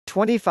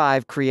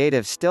25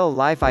 Creative Still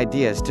Life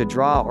Ideas to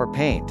Draw or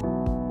Paint.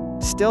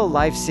 Still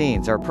life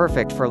scenes are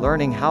perfect for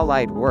learning how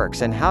light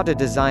works and how to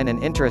design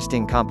an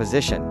interesting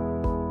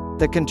composition.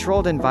 The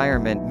controlled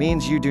environment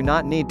means you do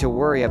not need to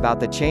worry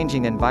about the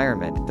changing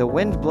environment, the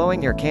wind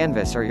blowing your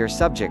canvas or your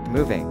subject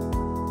moving.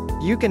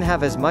 You can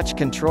have as much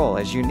control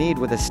as you need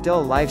with a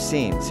still life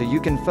scene so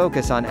you can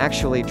focus on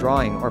actually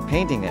drawing or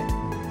painting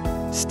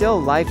it. Still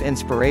life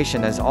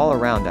inspiration is all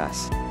around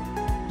us.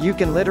 You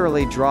can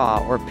literally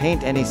draw or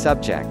paint any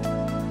subject.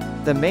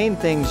 The main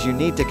things you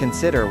need to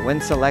consider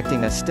when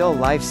selecting a still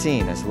life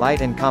scene is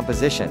light and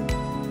composition.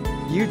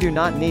 You do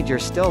not need your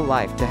still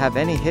life to have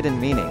any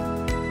hidden meaning.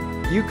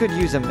 You could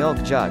use a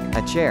milk jug,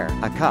 a chair,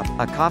 a cup,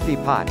 a coffee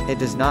pot, it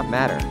does not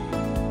matter.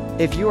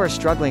 If you are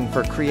struggling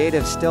for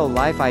creative still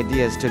life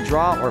ideas to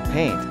draw or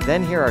paint,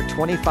 then here are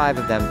 25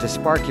 of them to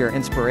spark your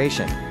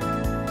inspiration.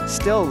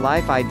 Still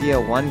Life Idea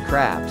 1.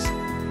 Crabs.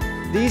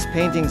 These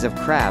paintings of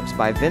crabs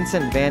by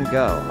Vincent van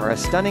Gogh are a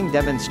stunning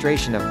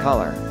demonstration of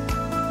color.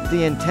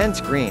 The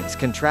intense greens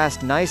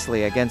contrast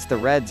nicely against the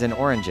reds and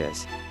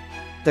oranges.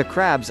 The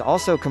crabs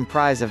also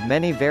comprise of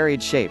many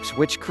varied shapes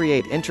which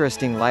create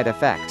interesting light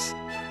effects.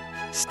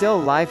 Still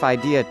Life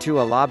Idea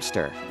 2. A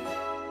lobster.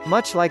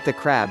 Much like the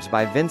crabs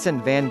by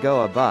Vincent van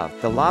Gogh above,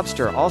 the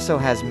lobster also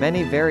has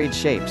many varied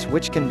shapes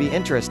which can be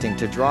interesting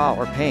to draw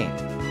or paint.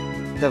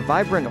 The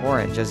vibrant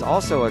orange is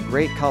also a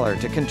great color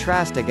to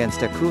contrast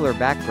against a cooler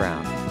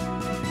background.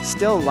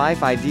 Still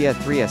Life Idea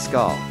 3. A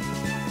skull.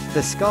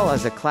 The skull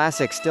is a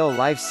classic still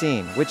life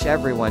scene which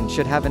everyone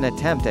should have an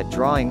attempt at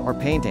drawing or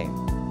painting.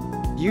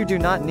 You do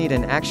not need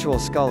an actual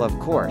skull, of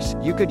course,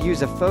 you could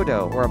use a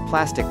photo or a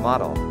plastic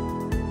model.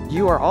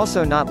 You are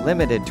also not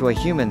limited to a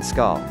human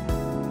skull.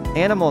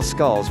 Animal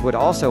skulls would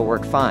also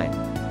work fine.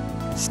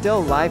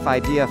 Still Life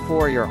Idea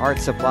 4. Your art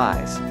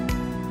supplies.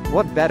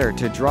 What better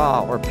to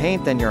draw or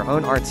paint than your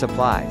own art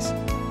supplies?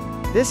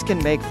 This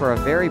can make for a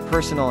very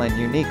personal and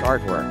unique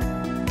artwork.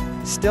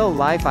 Still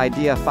Life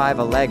Idea 5.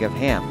 A leg of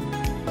ham.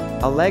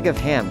 A leg of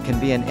ham can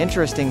be an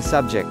interesting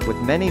subject with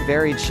many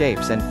varied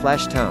shapes and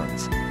flesh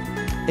tones.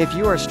 If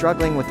you are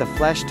struggling with the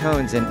flesh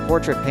tones in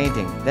portrait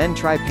painting, then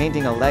try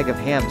painting a leg of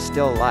ham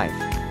still life.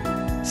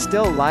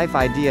 Still Life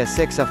Idea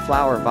 6. A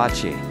flower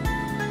vase.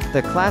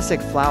 The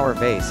classic flower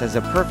vase is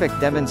a perfect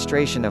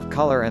demonstration of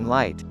color and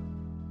light.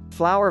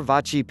 Flower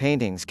vase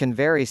paintings can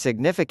vary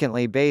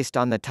significantly based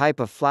on the type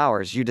of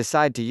flowers you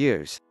decide to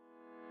use.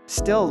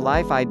 Still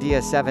Life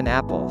Idea 7.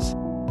 Apples.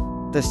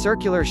 The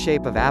circular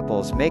shape of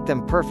apples make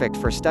them perfect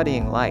for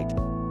studying light.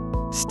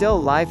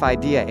 Still Life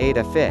Idea 8.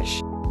 A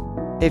fish.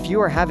 If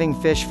you are having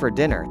fish for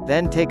dinner,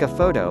 then take a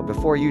photo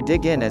before you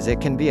dig in, as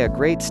it can be a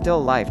great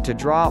still life to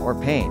draw or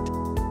paint.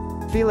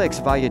 Felix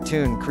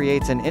Vallotton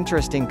creates an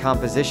interesting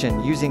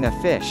composition using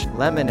a fish,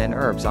 lemon and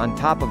herbs on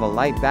top of a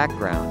light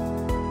background.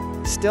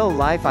 Still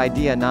Life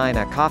Idea 9.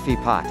 A coffee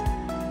pot.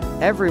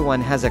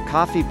 Everyone has a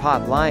coffee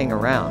pot lying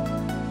around.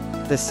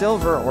 The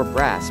silver or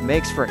brass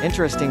makes for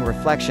interesting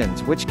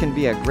reflections which can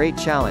be a great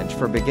challenge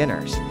for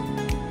beginners.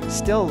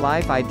 Still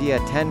Life Idea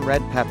 10.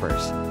 Red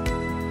peppers.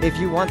 If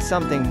you want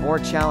something more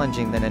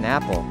challenging than an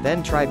apple,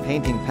 then try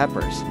painting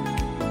peppers.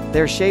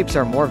 Their shapes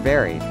are more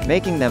varied,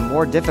 making them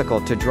more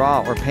difficult to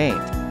draw or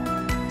paint.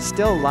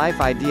 Still Life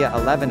Idea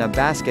 11. A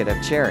basket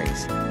of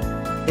cherries.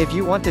 If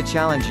you want to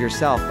challenge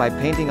yourself by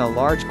painting a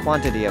large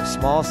quantity of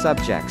small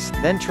subjects,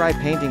 then try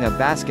painting a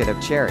basket of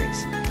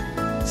cherries.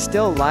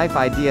 Still Life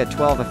Idea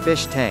 12. A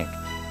fish tank.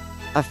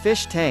 A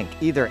fish tank,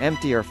 either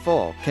empty or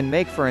full, can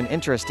make for an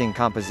interesting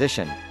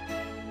composition.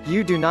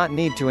 You do not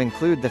need to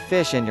include the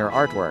fish in your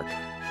artwork.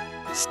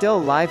 Still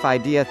Life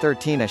Idea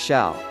 13. A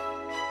shell.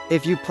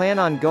 If you plan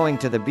on going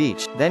to the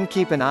beach, then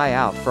keep an eye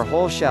out for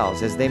whole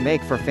shells, as they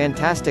make for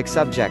fantastic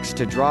subjects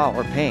to draw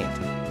or paint.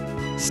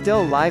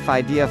 Still Life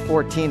Idea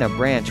 14. A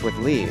branch with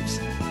leaves.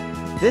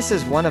 This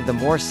is one of the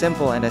more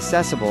simple and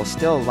accessible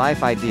still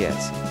life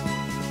ideas.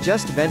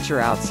 Just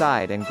venture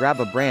outside and grab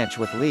a branch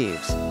with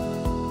leaves.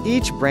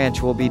 Each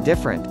branch will be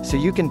different, so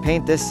you can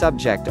paint this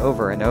subject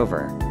over and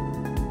over.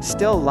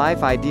 Still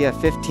Life Idea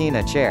 15.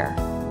 A chair.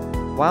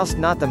 Whilst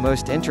not the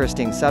most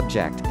interesting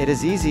subject, it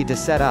is easy to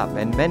set up,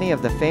 and many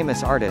of the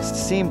famous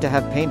artists seem to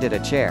have painted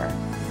a chair.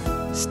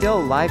 Still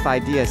Life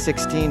Idea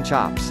 16.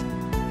 Chops.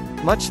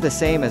 Much the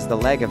same as the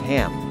leg of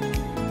ham.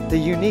 The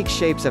unique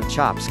shapes of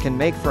chops can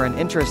make for an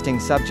interesting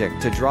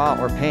subject to draw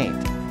or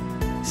paint.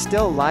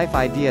 Still Life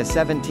Idea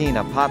 17.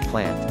 A pot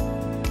plant.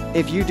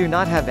 If you do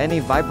not have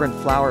any vibrant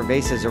flower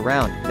vases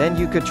around, then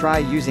you could try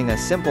using a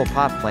simple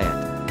pot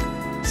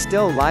plant.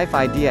 Still Life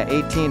Idea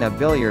 18. A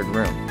billiard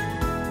room.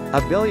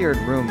 A billiard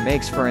room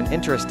makes for an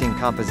interesting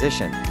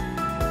composition.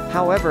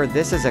 However,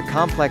 this is a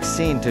complex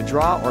scene to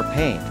draw or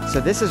paint,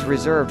 so this is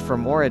reserved for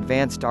more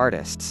advanced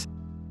artists.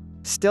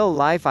 Still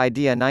Life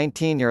Idea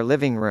 19. Your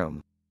living room.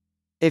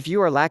 If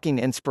you are lacking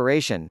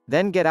inspiration,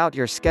 then get out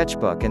your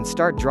sketchbook and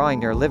start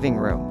drawing your living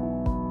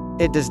room.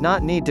 It does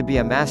not need to be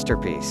a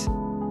masterpiece.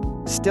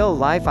 Still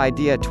Life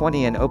Idea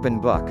 20. An open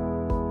book.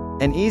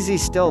 An easy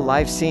still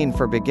life scene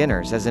for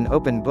beginners is an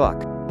open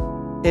book.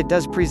 It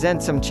does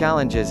present some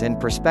challenges in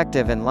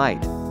perspective and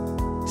light.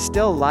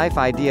 Still life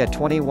idea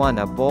 21,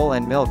 a bowl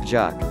and milk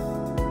jug.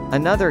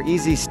 Another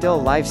easy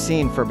still life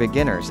scene for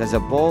beginners is a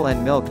bowl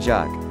and milk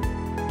jug.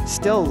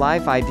 Still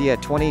life idea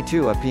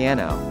 22, a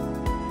piano.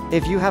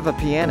 If you have a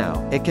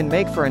piano, it can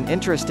make for an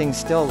interesting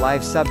still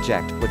life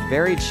subject, with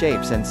varied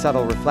shapes and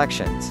subtle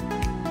reflections.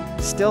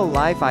 Still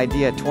life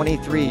idea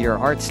 23, your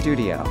art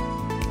studio.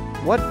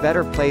 What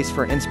better place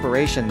for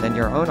inspiration than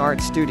your own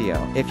art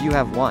studio, if you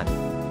have one?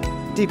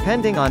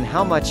 Depending on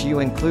how much you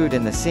include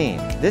in the scene,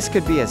 this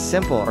could be as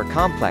simple or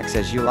complex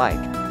as you like.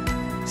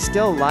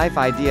 Still life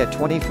idea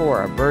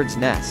 24, a bird's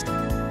nest.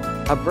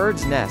 A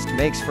bird's nest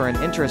makes for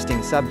an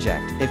interesting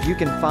subject, if you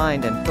can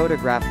find and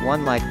photograph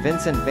one like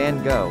Vincent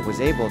van Gogh was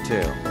able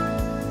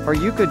to. Or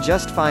you could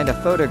just find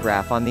a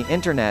photograph on the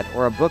internet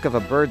or a book of a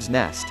bird's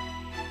nest.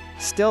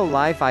 Still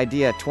life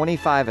idea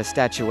 25, a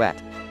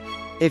statuette.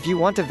 If you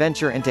want to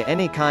venture into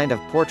any kind of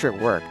portrait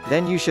work,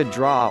 then you should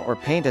draw or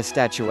paint a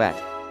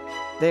statuette.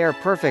 They are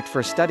perfect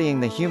for studying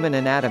the human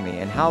anatomy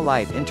and how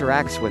light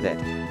interacts with it.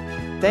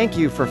 Thank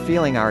you for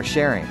feeling our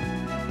sharing.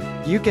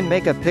 You can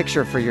make a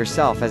picture for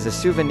yourself as a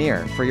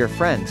souvenir for your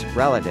friends,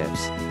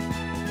 relatives.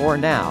 Or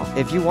now,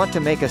 if you want to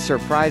make a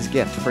surprise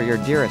gift for your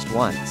dearest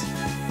ones.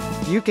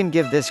 You can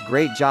give this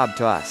great job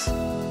to us.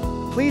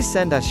 Please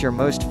send us your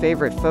most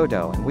favorite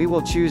photo and we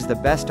will choose the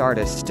best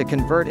artists to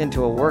convert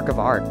into a work of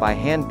art by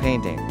hand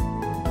painting.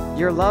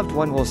 Your loved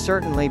one will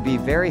certainly be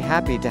very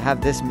happy to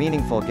have this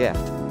meaningful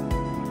gift.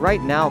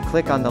 Right now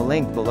click on the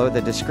link below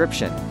the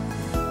description.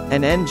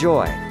 And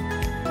enjoy!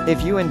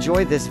 If you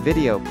enjoy this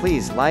video,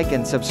 please like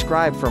and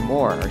subscribe for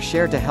more or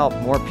share to help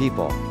more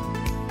people.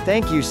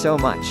 Thank you so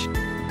much.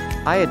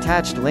 I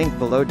attached link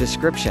below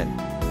description.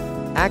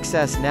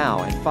 Access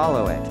now and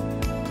follow it.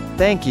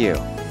 Thank you.